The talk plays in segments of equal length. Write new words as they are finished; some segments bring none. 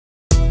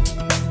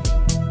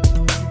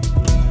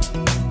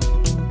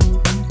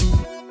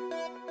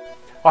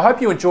I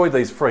hope you enjoyed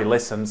these free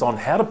lessons on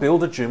how to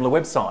build a Joomla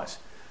website.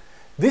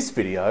 This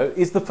video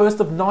is the first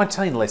of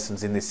 19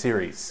 lessons in this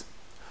series.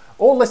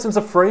 All lessons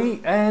are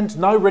free and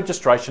no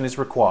registration is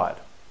required.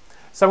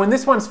 So when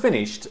this one's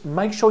finished,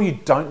 make sure you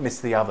don't miss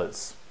the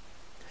others.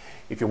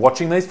 If you're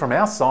watching these from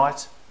our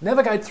site,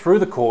 navigate through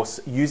the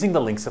course using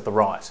the links at the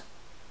right.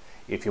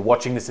 If you're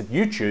watching this at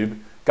YouTube,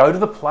 go to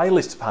the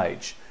playlist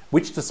page,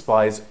 which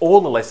displays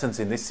all the lessons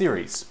in this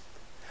series.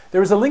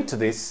 There is a link to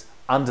this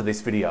under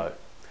this video.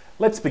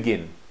 Let's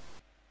begin.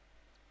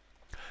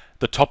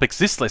 The topics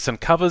this lesson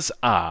covers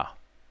are: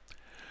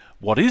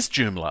 what is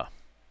Joomla?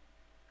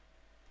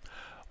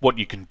 What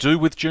you can do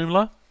with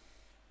Joomla?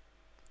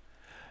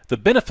 The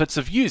benefits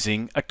of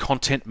using a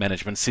content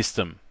management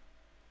system.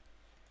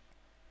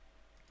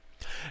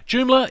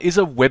 Joomla is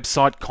a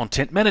website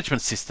content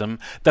management system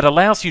that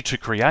allows you to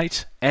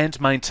create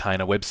and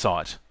maintain a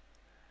website.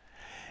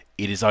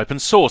 It is open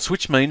source,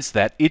 which means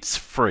that it's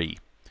free.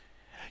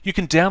 You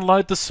can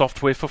download the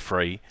software for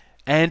free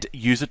and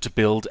use it to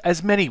build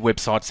as many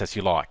websites as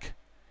you like.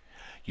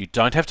 You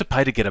don't have to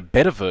pay to get a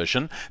better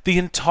version. The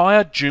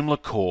entire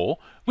Joomla core,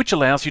 which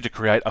allows you to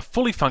create a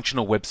fully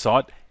functional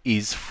website,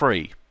 is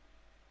free.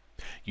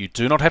 You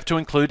do not have to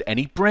include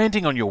any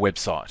branding on your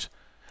website,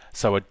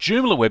 so a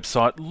Joomla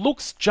website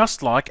looks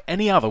just like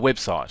any other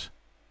website.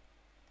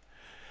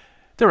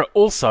 There are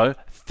also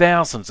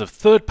thousands of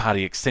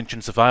third-party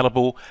extensions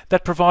available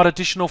that provide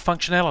additional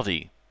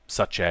functionality,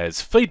 such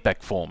as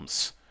feedback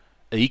forms,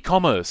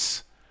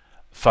 e-commerce,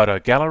 photo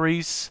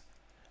galleries,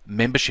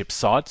 membership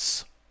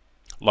sites,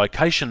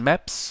 location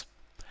maps,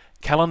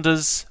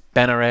 calendars,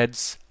 banner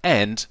ads,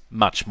 and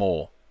much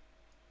more.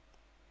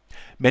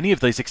 Many of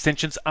these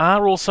extensions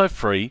are also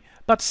free,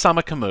 but some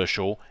are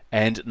commercial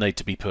and need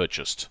to be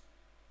purchased.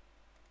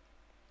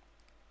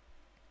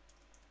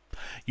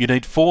 You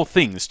need 4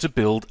 things to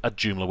build a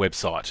Joomla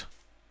website.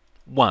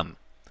 1.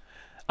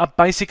 A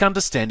basic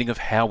understanding of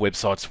how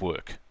websites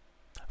work.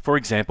 For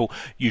example,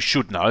 you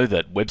should know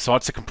that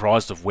websites are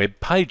comprised of web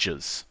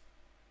pages.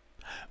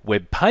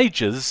 Web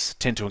pages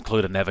tend to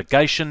include a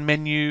navigation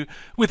menu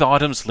with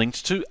items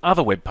linked to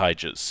other web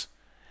pages.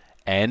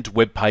 And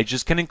web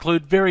pages can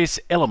include various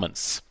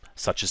elements,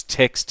 such as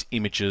text,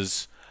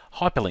 images,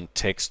 hyperlinked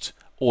text,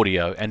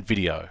 audio, and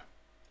video.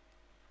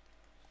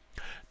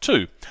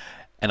 2.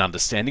 An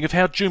understanding of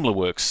how Joomla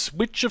works,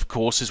 which of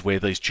course is where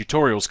these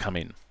tutorials come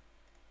in.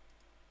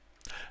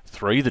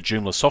 3. The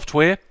Joomla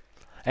software,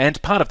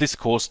 and part of this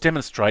course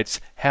demonstrates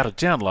how to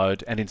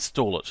download and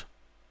install it.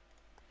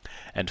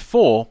 And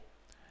 4.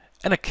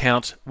 An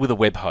account with a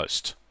web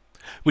host,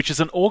 which is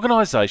an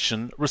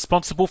organisation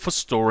responsible for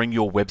storing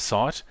your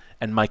website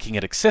and making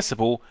it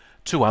accessible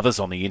to others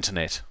on the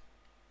internet.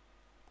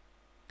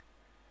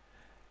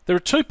 There are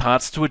 2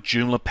 parts to a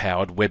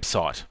Joomla-powered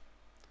website.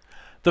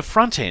 The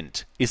front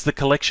end is the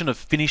collection of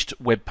finished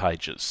web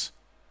pages,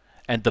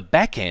 and the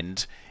back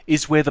end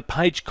is where the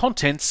page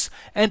contents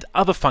and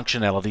other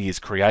functionality is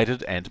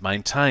created and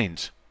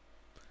maintained.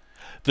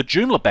 The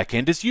Joomla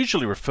backend is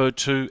usually referred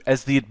to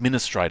as the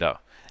administrator,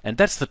 and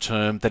that's the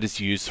term that is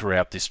used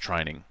throughout this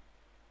training.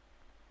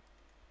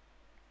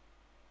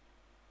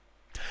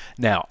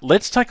 Now,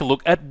 let's take a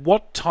look at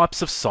what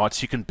types of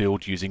sites you can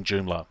build using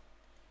Joomla.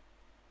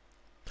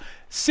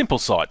 Simple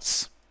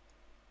sites.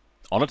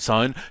 On its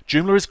own,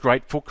 Joomla is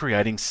great for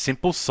creating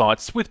simple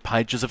sites with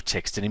pages of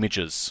text and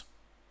images.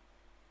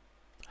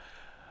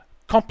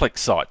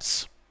 Complex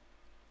sites.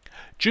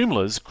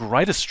 Joomla's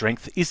greatest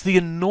strength is the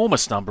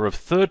enormous number of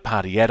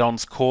third-party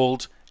add-ons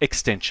called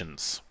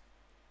extensions.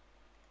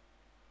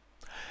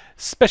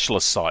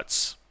 Specialist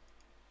sites.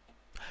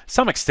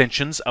 Some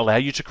extensions allow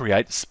you to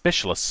create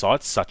specialist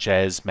sites such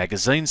as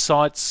magazine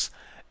sites,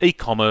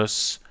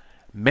 e-commerce,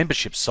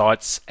 membership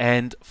sites,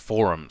 and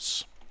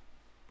forums.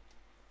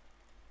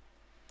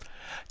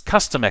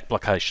 Custom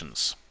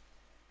applications.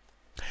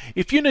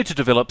 If you need to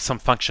develop some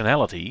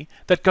functionality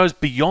that goes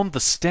beyond the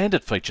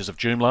standard features of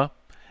Joomla,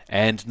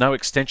 and no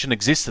extension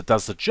exists that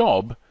does the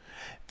job,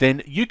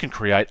 then you can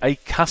create a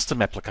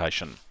custom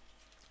application.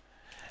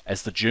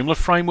 As the Joomla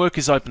framework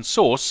is open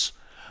source,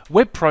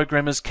 web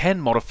programmers can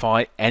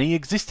modify any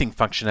existing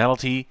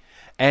functionality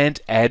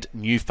and add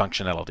new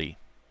functionality.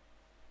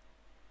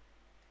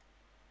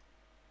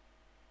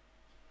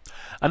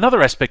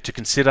 Another aspect to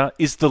consider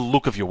is the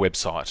look of your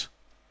website.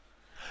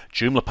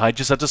 Joomla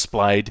pages are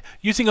displayed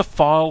using a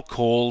file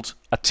called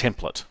a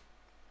template.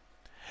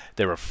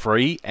 There are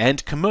free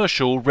and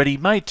commercial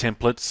ready-made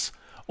templates,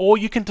 or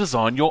you can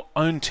design your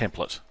own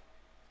template.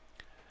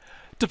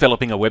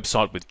 Developing a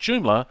website with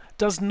Joomla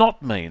does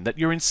not mean that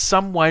you're in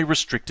some way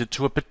restricted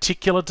to a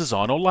particular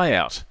design or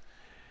layout.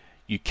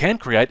 You can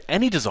create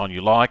any design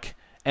you like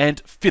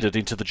and fit it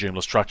into the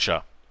Joomla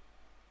structure.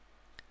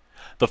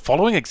 The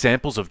following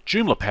examples of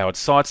Joomla-powered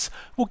sites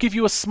will give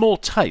you a small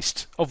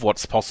taste of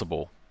what's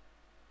possible.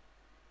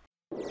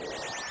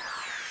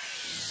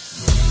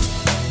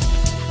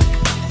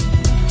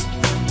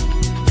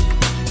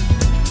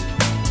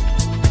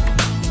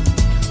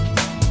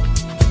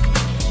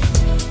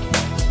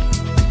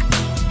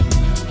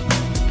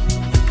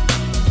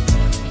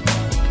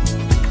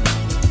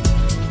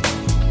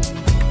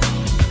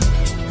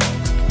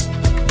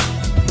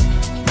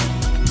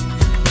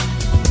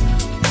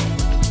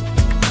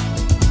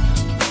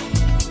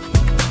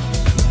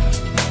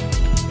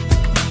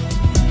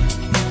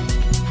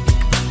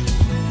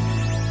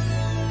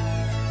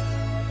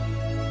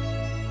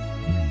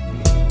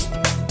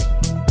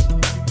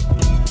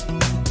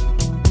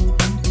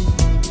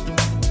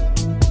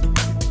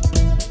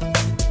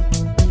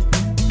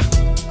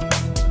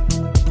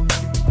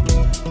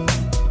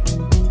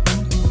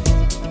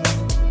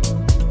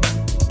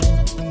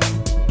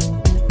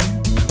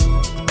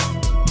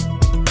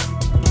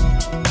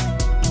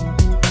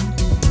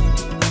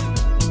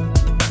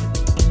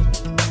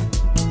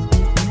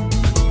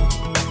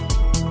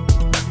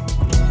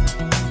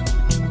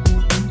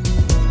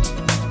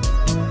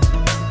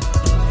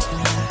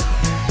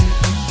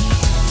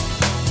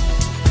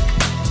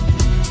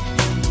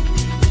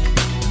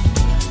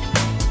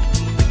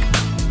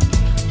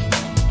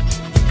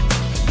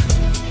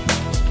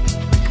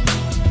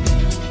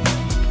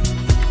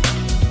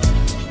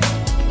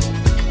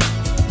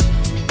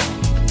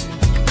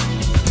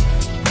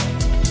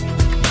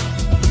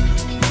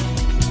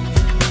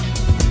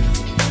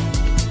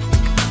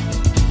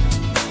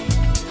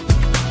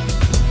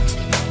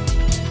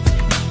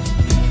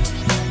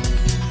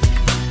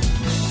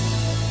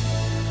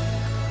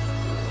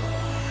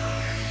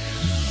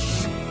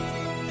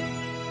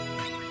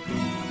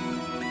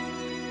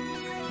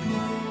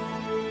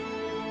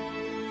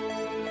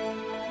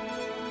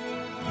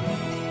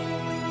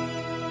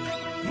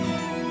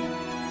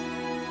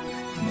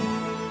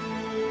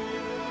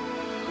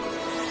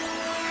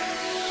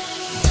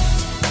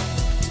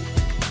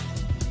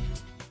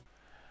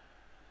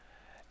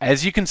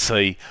 As you can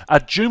see, a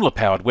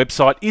Joomla-powered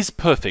website is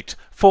perfect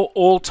for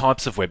all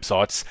types of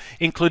websites,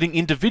 including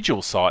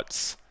individual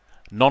sites,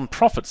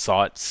 non-profit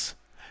sites,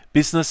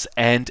 business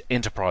and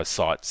enterprise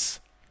sites.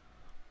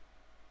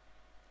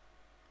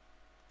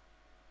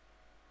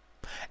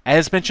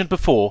 As mentioned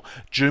before,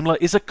 Joomla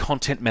is a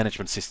content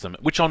management system,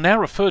 which I'll now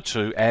refer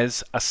to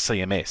as a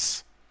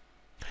CMS.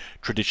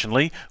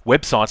 Traditionally,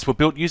 websites were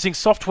built using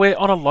software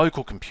on a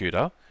local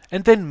computer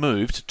and then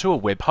moved to a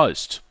web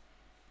host.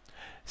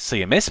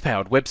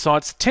 CMS-powered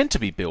websites tend to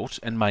be built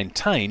and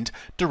maintained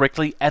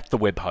directly at the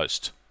web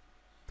host.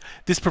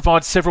 This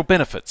provides several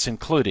benefits,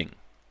 including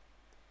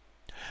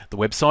the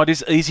website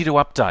is easy to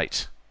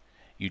update.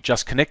 You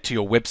just connect to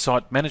your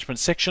website management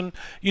section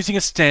using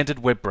a standard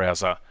web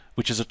browser,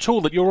 which is a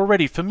tool that you're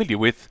already familiar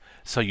with,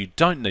 so you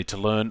don't need to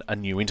learn a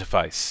new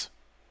interface.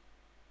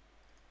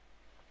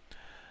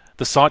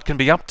 The site can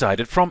be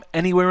updated from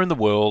anywhere in the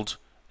world.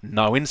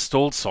 No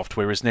installed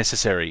software is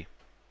necessary.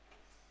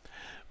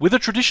 With a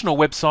traditional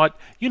website,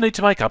 you need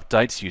to make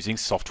updates using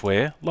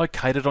software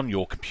located on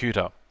your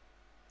computer.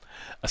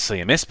 A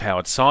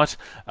CMS-powered site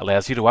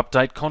allows you to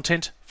update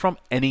content from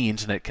any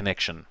internet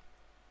connection.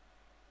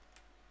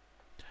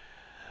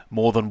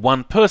 More than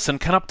one person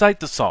can update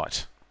the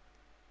site.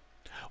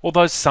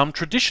 Although some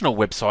traditional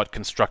website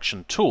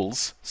construction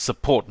tools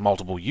support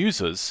multiple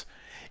users,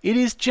 it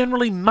is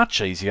generally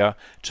much easier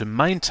to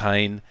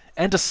maintain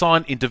and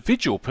assign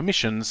individual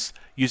permissions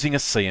using a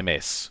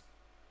CMS.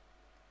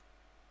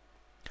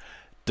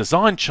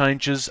 Design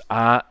changes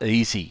are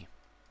easy.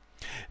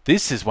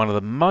 This is one of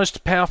the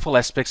most powerful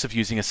aspects of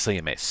using a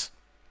CMS.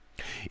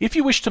 If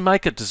you wish to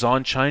make a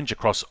design change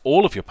across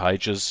all of your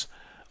pages,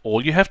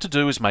 all you have to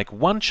do is make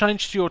one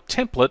change to your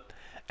template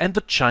and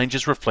the change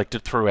is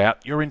reflected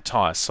throughout your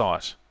entire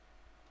site.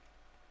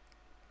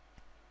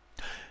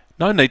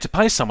 No need to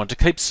pay someone to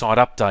keep site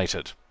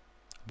updated.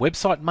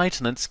 Website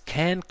maintenance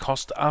can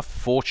cost a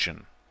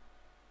fortune.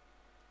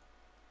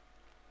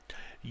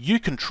 You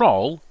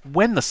control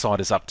when the site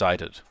is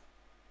updated.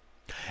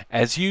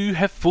 As you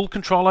have full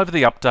control over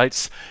the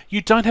updates,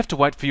 you don't have to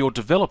wait for your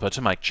developer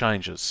to make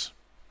changes.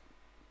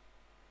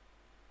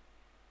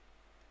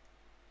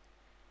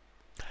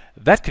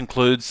 That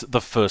concludes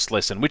the first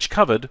lesson, which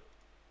covered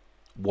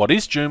what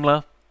is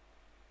Joomla,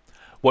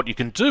 what you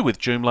can do with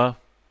Joomla,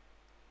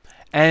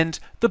 and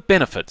the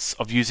benefits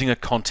of using a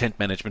content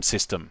management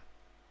system.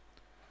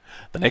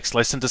 The next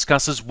lesson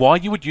discusses why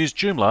you would use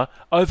Joomla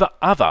over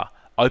other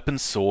open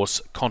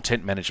source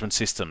content management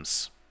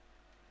systems.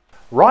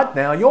 Right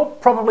now, you're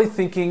probably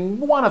thinking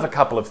one of a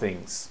couple of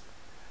things.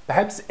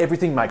 Perhaps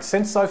everything makes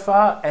sense so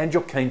far and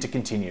you're keen to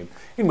continue,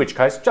 in which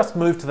case just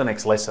move to the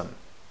next lesson.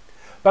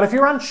 But if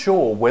you're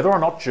unsure whether or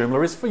not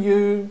Joomla is for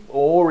you,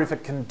 or if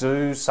it can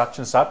do such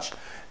and such,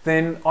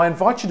 then I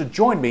invite you to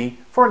join me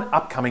for an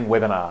upcoming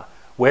webinar,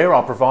 where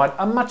I'll provide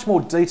a much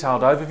more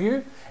detailed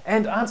overview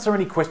and answer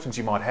any questions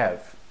you might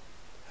have.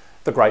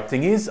 The great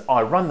thing is,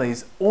 I run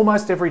these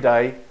almost every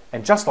day,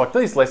 and just like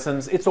these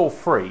lessons, it's all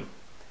free.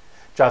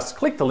 Just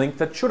click the link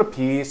that should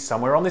appear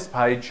somewhere on this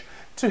page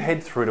to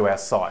head through to our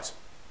site.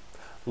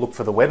 Look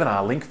for the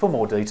webinar link for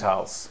more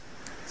details.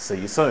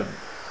 See you soon.